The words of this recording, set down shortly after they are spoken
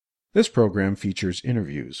This program features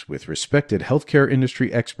interviews with respected healthcare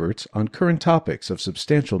industry experts on current topics of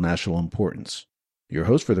substantial national importance. Your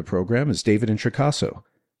host for the program is David Introcaso,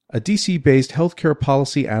 a DC-based healthcare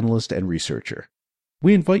policy analyst and researcher.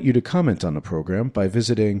 We invite you to comment on the program by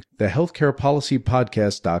visiting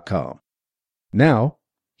thehealthcarepolicypodcast.com. Now,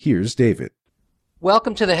 here's David.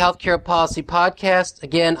 Welcome to the Healthcare Policy Podcast.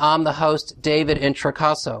 Again, I'm the host, David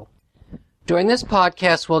Introcaso. During this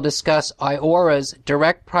podcast, we'll discuss Iora's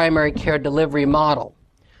direct primary care delivery model.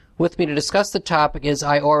 With me to discuss the topic is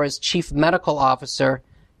Iora's Chief Medical Officer,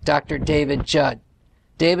 Dr. David Judd.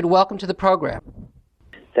 David, welcome to the program.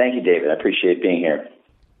 Thank you, David. I appreciate being here.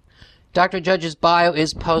 Dr. Judd's bio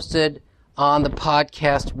is posted on the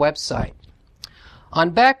podcast website. On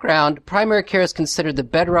background, primary care is considered the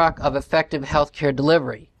bedrock of effective healthcare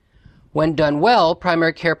delivery. When done well,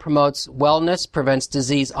 primary care promotes wellness, prevents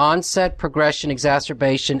disease onset, progression,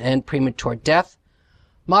 exacerbation, and premature death,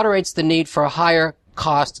 moderates the need for higher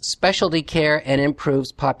cost specialty care, and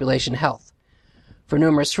improves population health. For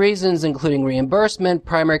numerous reasons, including reimbursement,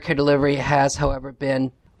 primary care delivery has, however,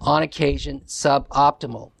 been, on occasion,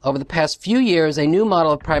 suboptimal. Over the past few years, a new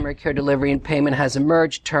model of primary care delivery and payment has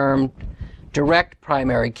emerged termed direct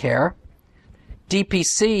primary care.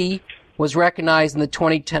 DPC was recognized in the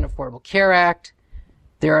 2010 Affordable Care Act.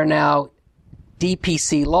 There are now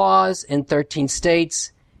DPC laws in 13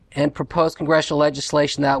 states and proposed congressional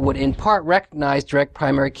legislation that would in part recognize direct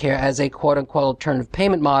primary care as a quote-unquote alternative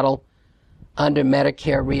payment model under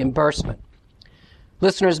Medicare reimbursement.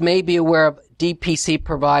 Listeners may be aware of DPC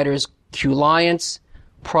providers Qliance,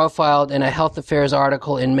 profiled in a Health Affairs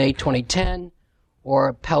article in May 2010,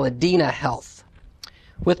 or Paladina Health.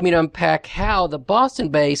 With me to unpack how the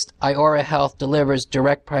Boston-based Iora Health delivers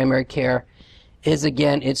direct primary care is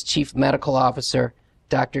again its Chief Medical Officer,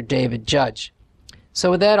 Dr. David Judd.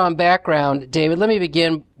 So with that on background, David, let me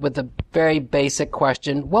begin with a very basic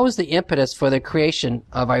question. What was the impetus for the creation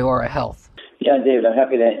of Iora Health? Yeah, David, I'm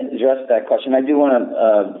happy to address that question. I do want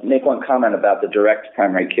to make one comment about the direct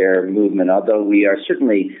primary care movement. Although we are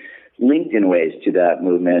certainly linked in ways to that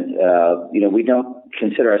movement, we don't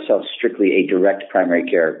consider ourselves strictly a direct primary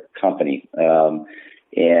care company. So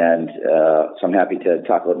I'm happy to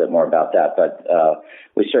talk a little bit more about that. But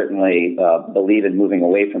we certainly believe in moving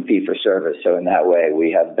away from fee-for-service. So in that way,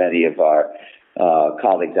 we have many of our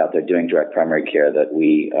colleagues out there doing direct primary care that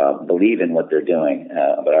we believe in what they're doing.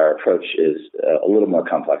 But our approach is a little more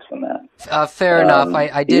complex than that. Fair enough.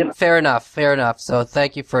 I did. Yeah. Fair enough. So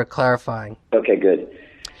thank you for clarifying. Okay, good.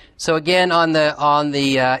 So again, on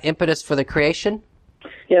the impetus for the creation?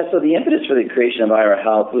 Yeah, so the impetus for the creation of Iora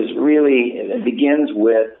Health was really, it begins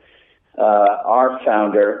with our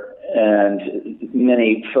founder and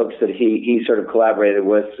many folks that he sort of collaborated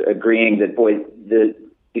with, agreeing that, the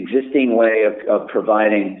existing way of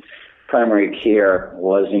providing primary care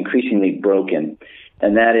was increasingly broken.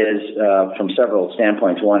 And that is from several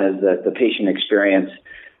standpoints. One is that the patient experience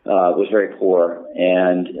was very poor,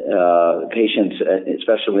 and patients,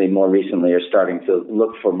 especially more recently, are starting to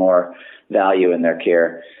look for more value in their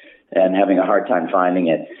care and having a hard time finding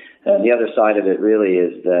it. And the other side of it really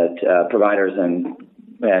is that providers and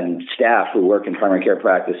staff who work in primary care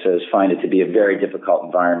practices find it to be a very difficult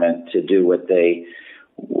environment to do what they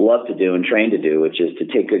love to do and train to do, which is to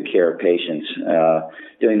take good care of patients.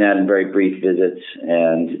 Doing that in very brief visits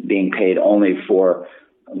and being paid only for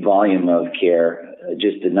volume of care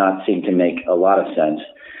just did not seem to make a lot of sense,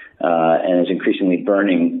 and is increasingly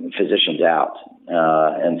burning physicians out.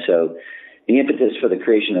 And so the impetus for the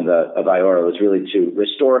creation of Iora was really to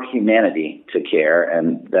restore humanity to care,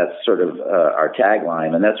 and that's sort of our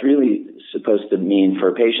tagline. And that's really supposed to mean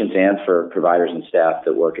for patients and for providers and staff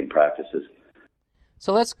that work in practices.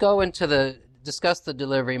 So let's go into discuss the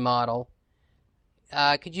delivery model.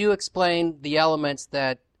 Could you explain the elements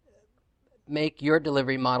that make your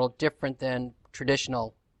delivery model different than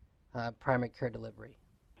traditional primary care delivery?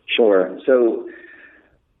 Sure. So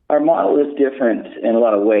our model is different in a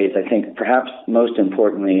lot of ways. I think perhaps most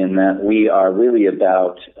importantly in that we are really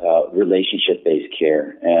about relationship-based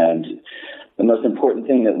care. And the most important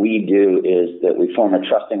thing that we do is that we form a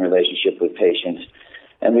trusting relationship with patients,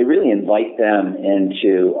 and we really invite them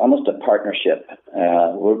into almost a partnership.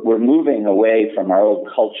 We're moving away from our old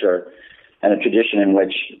culture and a tradition in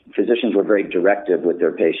which physicians were very directive with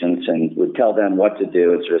their patients and would tell them what to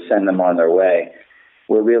do and sort of send them on their way.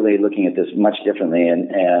 We're really looking at this much differently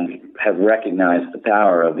and have recognized the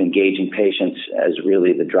power of engaging patients as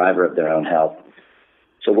really the driver of their own health.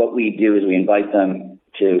 So what we do is we invite them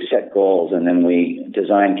to set goals, and then we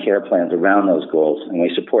design care plans around those goals, and we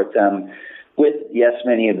support them with, yes,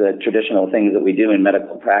 many of the traditional things that we do in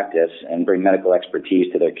medical practice and bring medical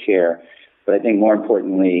expertise to their care. But I think more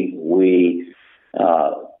importantly, we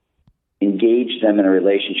engage them in a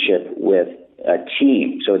relationship with a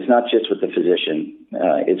team. So it's not just with the physician.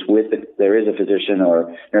 There is a physician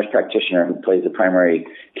or nurse practitioner who plays the primary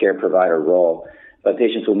care provider role, but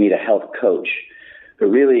patients will meet a health coach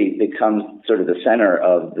who really becomes sort of the center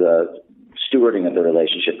of the stewarding of the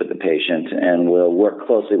relationship with the patient and will work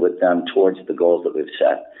closely with them towards the goals that we've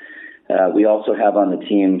set. We also have on the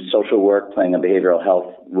team social work playing a behavioral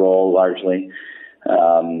health role largely,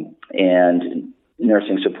 and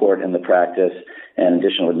nursing support in the practice and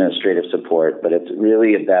additional administrative support. But it's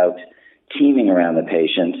really about teaming around the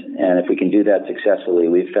patient. And if we can do that successfully,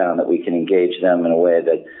 we've found that we can engage them in a way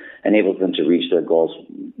that enables them to reach their goals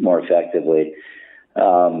more effectively.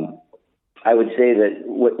 I would say that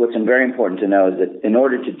what's very important to know is that in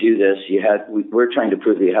order to do this, we're trying to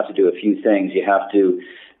prove that you have to do a few things. You have to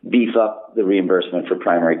beef up the reimbursement for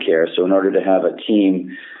primary care. So in order to have a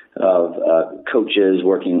team of coaches,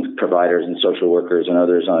 working providers, and social workers and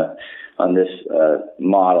others on this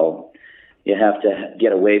model, you have to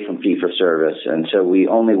get away from fee-for-service. And so we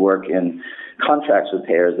only work in contracts with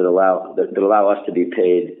payers that allow us to be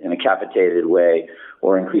paid in a capitated way,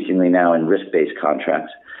 or increasingly now in risk-based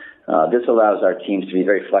contracts. This allows our teams to be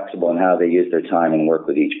very flexible in how they use their time and work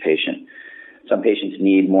with each patient. Some patients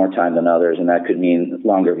need more time than others, and that could mean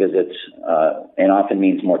longer visits, and often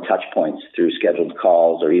means more touch points through scheduled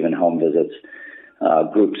calls or even home visits,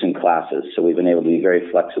 groups and classes. So we've been able to be very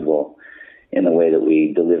flexible in the way that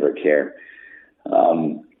we deliver care.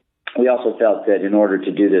 We also felt that in order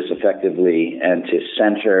to do this effectively and to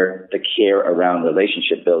center the care around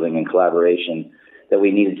relationship building and collaboration, that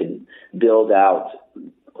we needed to build out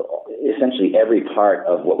essentially every part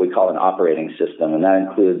of what we call an operating system, and that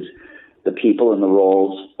includes the people and the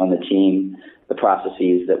roles on the team, the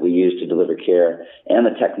processes that we use to deliver care, and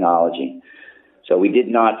the technology. So we did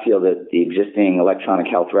not feel that the existing electronic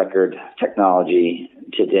health record technology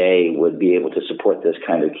today would be able to support this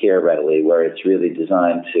kind of care readily, where it's really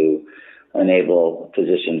designed to enable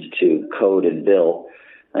physicians to code and bill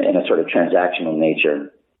in a sort of transactional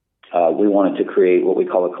nature. We wanted to create what we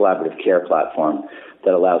call a collaborative care platform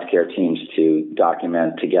that allows care teams to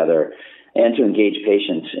document together and to engage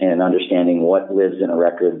patients in understanding what lives in a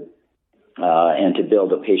record, and to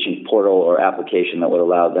build a patient portal or application that would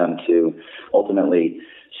allow them to ultimately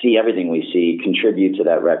see everything we see, contribute to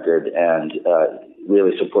that record, and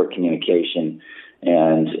really support communication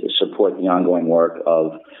and support the ongoing work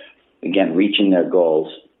of, again, reaching their goals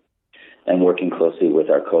and working closely with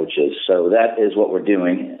our coaches. So that is what we're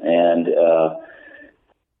doing, and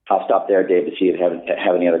I'll stop there, Dave, to see if you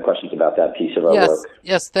have any other questions about that piece of our work.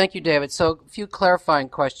 Yes, thank you, David. So a few clarifying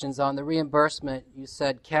questions on the reimbursement. You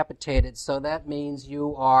said capitated, so that means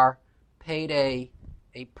you are paid a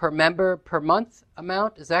per member per month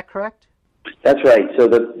amount. Is that correct? That's right. So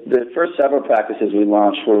the first several practices we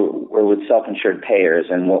launched were with self-insured payers,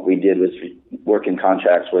 and what we did was work in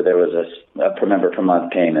contracts where there was a per member per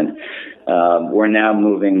month payment. We're now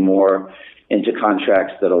moving more into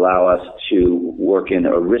contracts that allow us to work in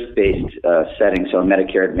a risk-based setting, so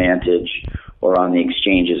Medicare Advantage or on the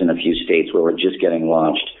exchanges in a few states where we're just getting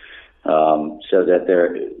launched, so that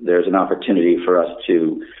there's an opportunity for us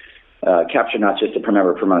to capture not just a per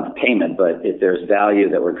member per month payment, but if there's value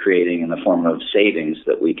that we're creating in the form of savings,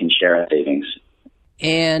 that we can share in savings.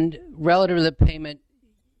 And relative to the payment,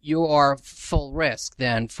 you are full risk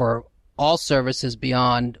then for all services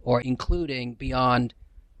beyond or including beyond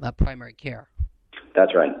primary care.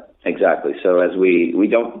 That's right. Exactly. So as we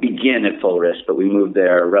don't begin at full risk, but we move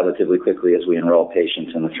there relatively quickly as we enroll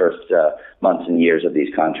patients in the first months and years of these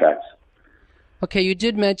contracts. Okay, you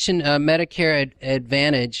did mention Medicare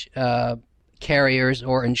Advantage carriers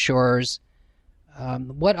or insurers.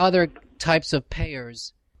 What other types of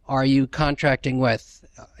payers are you contracting with?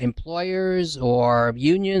 Employers or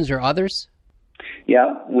unions or others?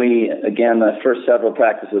 Yeah, the first several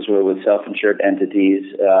practices were with self-insured entities,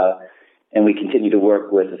 and we continue to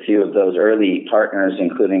work with a few of those early partners,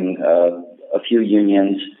 including a few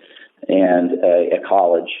unions and a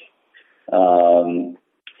college, and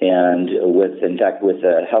with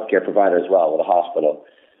a healthcare provider as well, with a hospital.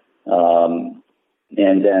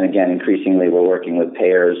 And then again, increasingly, we're working with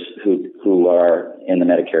payers who are in the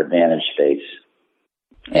Medicare Advantage space,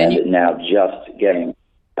 and now just getting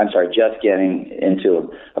into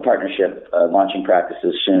a partnership, launching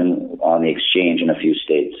practices soon on the exchange in a few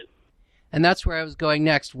states. And that's where I was going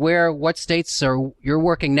next. What states you're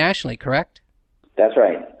working nationally, correct? That's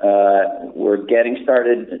right. We're getting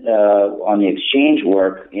started on the exchange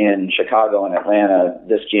work in Chicago and Atlanta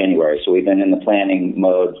this January. So we've been in the planning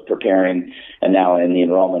mode, preparing, and now in the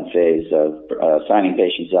enrollment phase of signing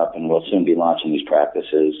patients up, and we'll soon be launching these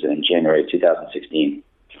practices in January 2016.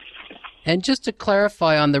 And just to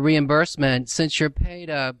clarify on the reimbursement, since you're paid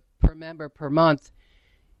per member per month,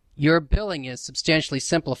 your billing is substantially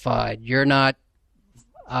simplified. You're not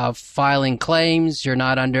filing claims. You're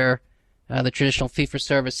not under the traditional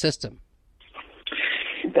fee-for-service system.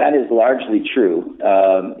 That is largely true.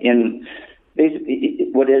 In basically,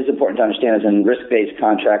 what is important to understand is in risk-based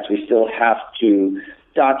contracts, we still have to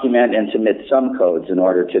document and submit some codes in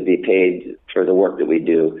order to be paid for the work that we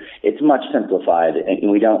do. It's much simplified, and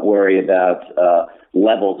we don't worry about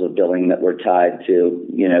levels of billing that were tied to,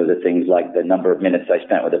 the things like the number of minutes I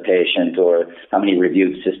spent with a patient or how many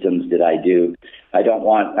reviewed systems did I do. I don't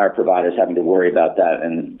want our providers having to worry about that,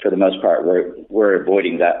 and for the most part, we're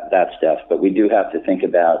avoiding that stuff. But we do have to think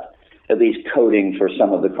about at least coding for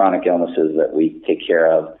some of the chronic illnesses that we take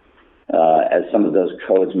care of, as some of those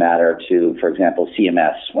codes matter to, for example,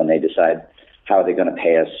 CMS when they decide how are they going to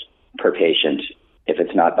pay us per patient if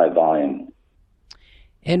it's not by volume.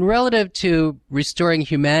 And relative to restoring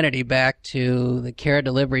humanity back to the care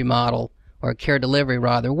delivery model, or care delivery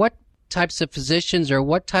rather, what types of physicians or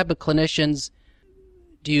what type of clinicians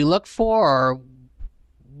do you look for, or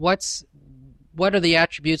what are the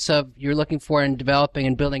attributes of you're looking for in developing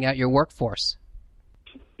and building out your workforce?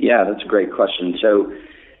 Yeah, that's a great question. So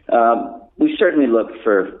we certainly look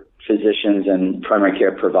for physicians and primary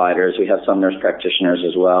care providers. We have some nurse practitioners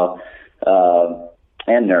as well,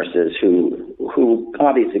 and nurses who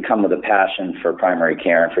obviously come with a passion for primary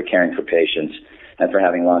care and for caring for patients and for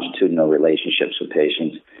having longitudinal relationships with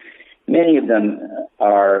patients. Many of them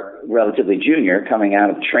are relatively junior, coming out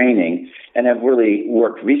of training, and have really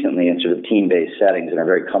worked recently in sort of team-based settings and are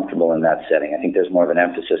very comfortable in that setting. I think there's more of an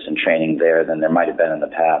emphasis in training there than there might have been in the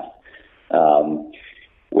past.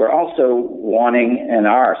 We're also wanting and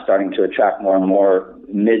are starting to attract more and more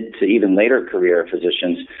mid to even later career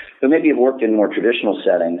physicians who maybe have worked in more traditional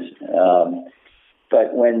settings,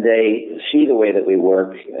 but when they see the way that we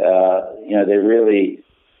work,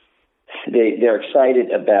 they're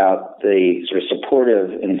excited about the sort of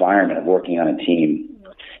supportive environment of working on a team.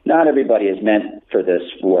 Not everybody is meant for this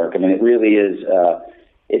work. I mean, it really is.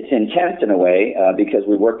 It's intense in a way because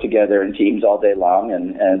we work together in teams all day long,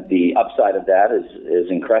 and the upside of that is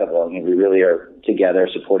incredible. I mean, we really are together,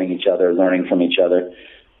 supporting each other, learning from each other,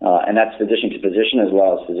 and that's physician to physician as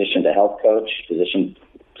well as physician to health coach, physician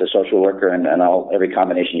to social worker, and every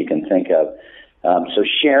combination you can think of. So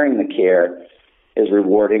sharing the care is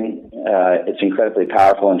rewarding. It's incredibly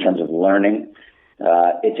powerful in terms of learning.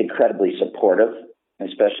 It's incredibly supportive,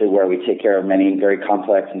 especially where we take care of many very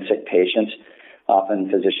complex and sick patients. Often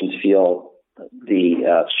physicians feel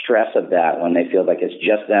the stress of that when they feel like it's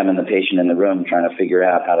just them and the patient in the room trying to figure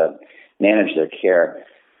out how to manage their care.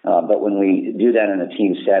 But when we do that in a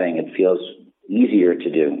team setting, it feels easier to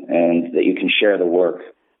do and that you can share the work.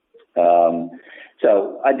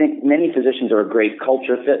 So I think many physicians are a great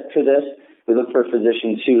culture fit for this. We look for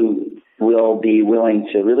physicians who will be willing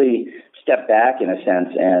to really step back in a sense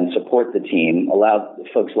and support the team, allow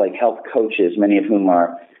folks like health coaches, many of whom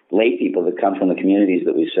are lay people that come from the communities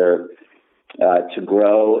that we serve, to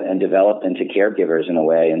grow and develop into caregivers in a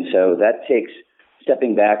way. And so that takes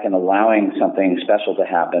stepping back and allowing something special to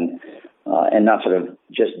happen, and not sort of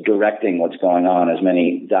just directing what's going on, as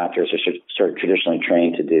many doctors are sort of traditionally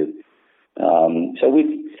trained to do. So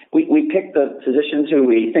we pick the physicians who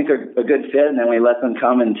we think are a good fit, and then we let them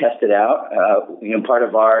come and test it out. Part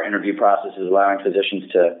of our interview process is allowing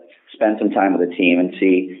physicians to spend some time with the team and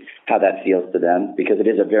see how that feels to them, because it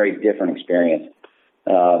is a very different experience.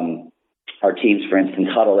 Our teams, for instance,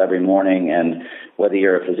 huddle every morning, and whether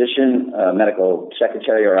you're a physician, a medical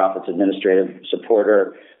secretary, or office administrative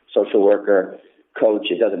supporter, social worker, coach,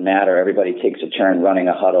 it doesn't matter. Everybody takes a turn running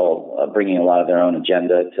a huddle, bringing a lot of their own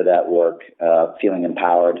agenda to that work, feeling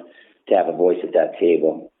empowered to have a voice at that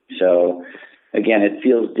table. So, again, it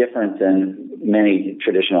feels different than many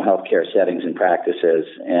traditional healthcare settings and practices,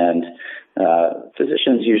 and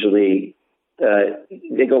physicians usually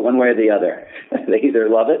they go one way or the other. They either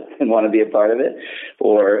love it and want to be a part of it,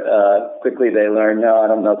 or quickly they learn, no, I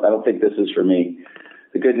don't think this is for me.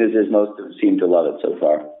 The good news is most of them seem to love it so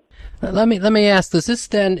far. Let me ask, does this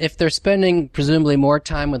then, if they're spending presumably more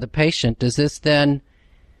time with the patient, does this then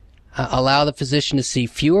allow the physician to see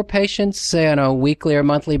fewer patients, say on a weekly or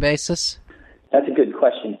monthly basis? That's a good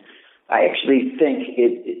question. I actually think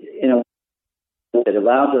it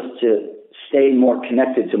allows us to stay more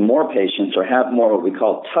connected to more patients or have more what we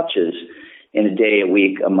call touches in a day, a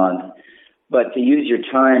week, a month, but to use your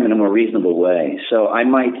time in a more reasonable way. So I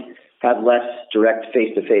might have less direct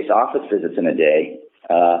face-to-face office visits in a day,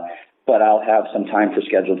 but I'll have some time for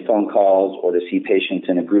scheduled phone calls or to see patients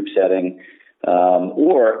in a group setting,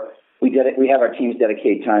 or we have our teams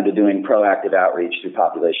dedicate time to doing proactive outreach through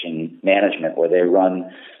population management, where they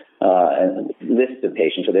run a list of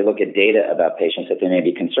patients, or they look at data about patients that they may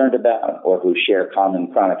be concerned about or who share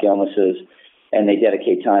common chronic illnesses, and they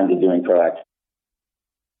dedicate time to doing proactive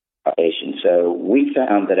population. So we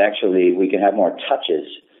found that actually we can have more touches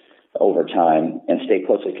over time and stay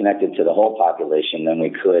closely connected to the whole population than we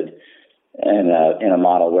could in a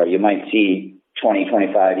model where you might see 20,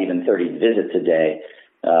 25, even 30 visits a day,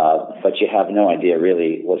 but you have no idea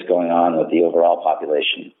really what's going on with the overall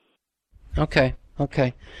population. Okay.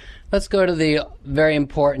 Let's go to the very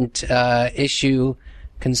important issue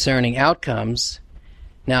concerning outcomes.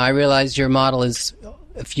 Now, I realize your model is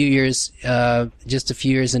just a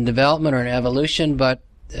few years in development or in evolution, but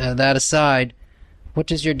that aside, what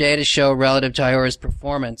does your data show relative to Iora's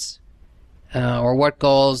performance? Or what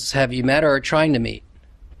goals have you met or are trying to meet?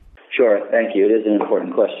 Sure, thank you. It is an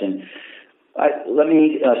important question. Let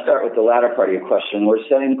me start with the latter part of your question. We're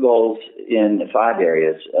setting goals in 5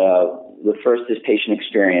 areas. The first is patient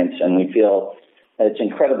experience, and we feel that it's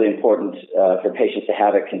incredibly important for patients to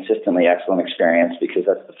have a consistently excellent experience, because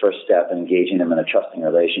that's the first step in engaging them in a trusting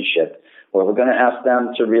relationship, where we're going to ask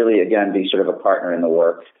them to really, again, be sort of a partner in the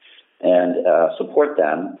work and support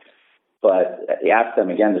them, but ask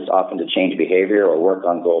them, again, just often to change behavior or work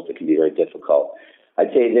on goals that can be very difficult.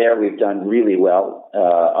 I'd say there we've done really well.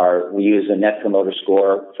 We use a Net Promoter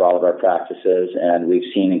Score for all of our practices, and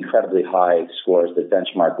we've seen incredibly high scores that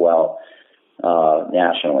benchmark well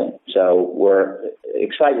nationally. So we're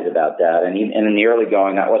excited about that. And in the early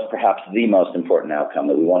going, that was perhaps the most important outcome,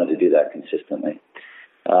 that we wanted to do that consistently.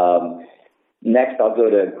 Next, I'll go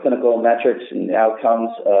to clinical metrics and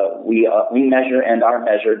outcomes. We measure and are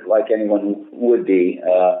measured like anyone would be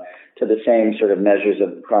to the same sort of measures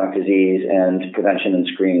of chronic disease and prevention and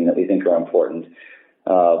screening that we think are important.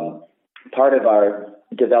 Part of our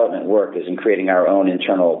development work is in creating our own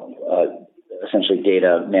internal, essentially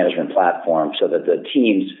data management platform, so that the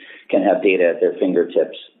teams can have data at their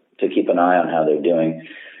fingertips to keep an eye on how they're doing.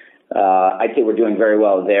 I'd say we're doing very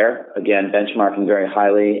well there. Again, benchmarking very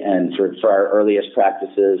highly, and for our earliest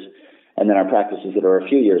practices, and then our practices that are a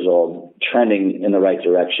few years old, trending in the right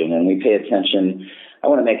direction. And we pay attention. I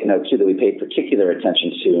want to make a note, too, that we pay particular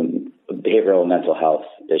attention to behavioral and mental health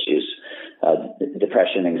issues,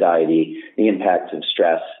 depression, anxiety, the impacts of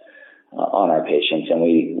stress on our patients. And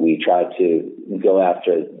we try to go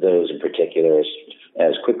after those in particular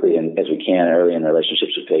as quickly as we can early in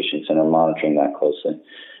relationships with patients, and are monitoring that closely.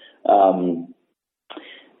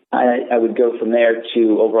 I would go from there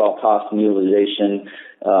to overall cost and utilization.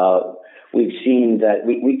 We've seen that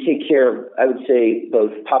we take care of, I would say,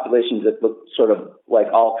 both populations that look sort of like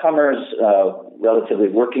all comers, relatively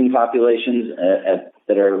working populations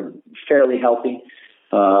that are fairly healthy,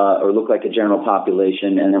 or look like a general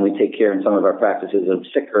population. And then we take care in some of our practices of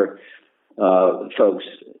sicker folks,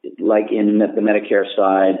 like in the Medicare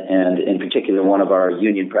side, and in particular one of our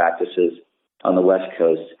union practices on the West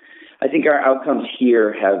Coast. I think our outcomes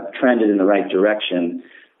here have trended in the right direction.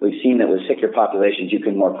 We've seen that with sicker populations, you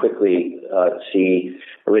can more quickly see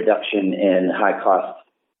a reduction in high-cost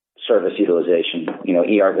service utilization.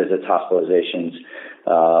 ER visits, hospitalizations,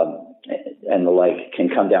 and the like can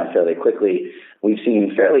come down fairly quickly. We've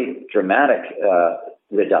seen fairly dramatic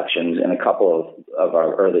reductions in a couple of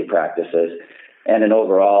our early practices, and an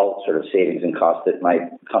overall sort of savings in cost that might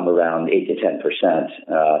come around 8 to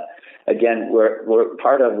 10%. Again, we're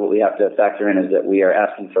part of what we have to factor in is that we are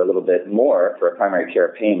asking for a little bit more for a primary care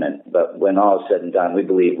payment, but when all is said and done, we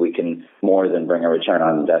believe we can more than bring a return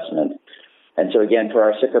on investment. And so again, for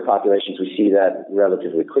our sicker populations, we see that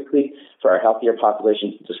relatively quickly. For our healthier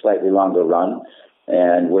populations, it's a slightly longer run,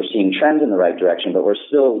 and we're seeing trends in the right direction, but we're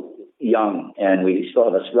still young, and we still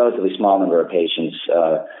have a relatively small number of patients.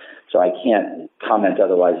 So I can't comment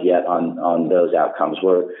otherwise yet on those outcomes.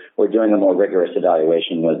 We're doing a more rigorous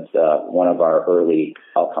evaluation with one of our early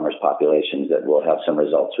all-comers populations that will have some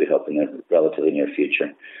results, we hope, in the relatively near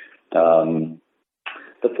future.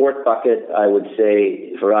 The fourth bucket, I would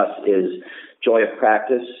say, for us is joy of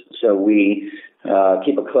practice. So we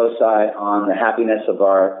keep a close eye on the happiness of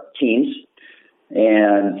our teams,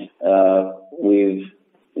 and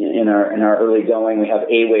in our early going, we have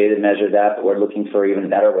a way to measure that, but we're looking for even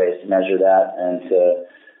better ways to measure that and to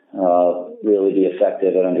really be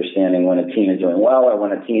effective at understanding when a team is doing well or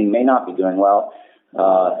when a team may not be doing well,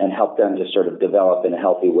 and help them to sort of develop in a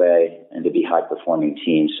healthy way and to be high-performing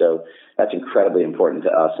teams. So that's incredibly important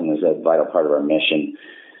to us and is a vital part of our mission.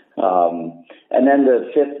 And then the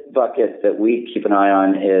fifth bucket that we keep an eye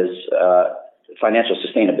on is financial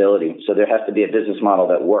sustainability. So there has to be a business model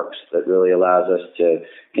that works, that really allows us to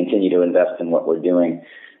continue to invest in what we're doing,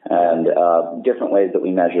 and different ways that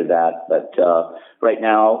we measure that. But right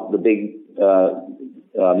now, the big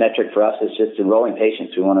metric for us is just enrolling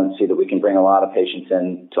patients. We want to see that we can bring a lot of patients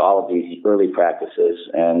in to all of these early practices.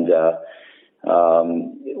 And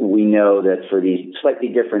we know that for these slightly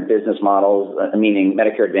different business models, meaning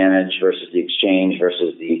Medicare Advantage versus the exchange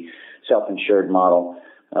versus the self-insured model,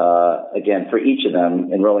 again, for each of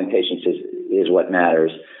them, enrolling patients is what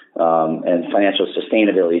matters. And financial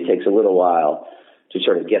sustainability takes a little while to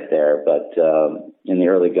sort of get there, but in the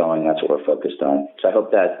early going, that's what we're focused on. So I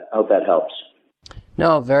hope that helps.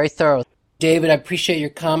 No, very thorough. David, I appreciate your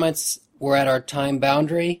comments. We're at our time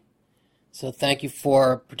boundary, so thank you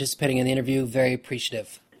for participating in the interview. Very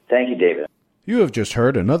appreciative. Thank you, David. You have just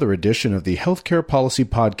heard another edition of the Healthcare Policy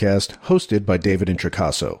Podcast hosted by David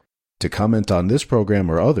Introcaso. To comment on this program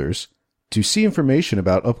or others, to see information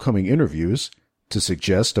about upcoming interviews, to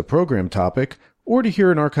suggest a program topic, or to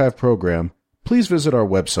hear an archive program, please visit our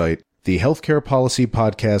website,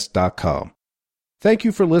 thehealthcarepolicypodcast.com. Thank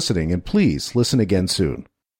you for listening, and please listen again soon.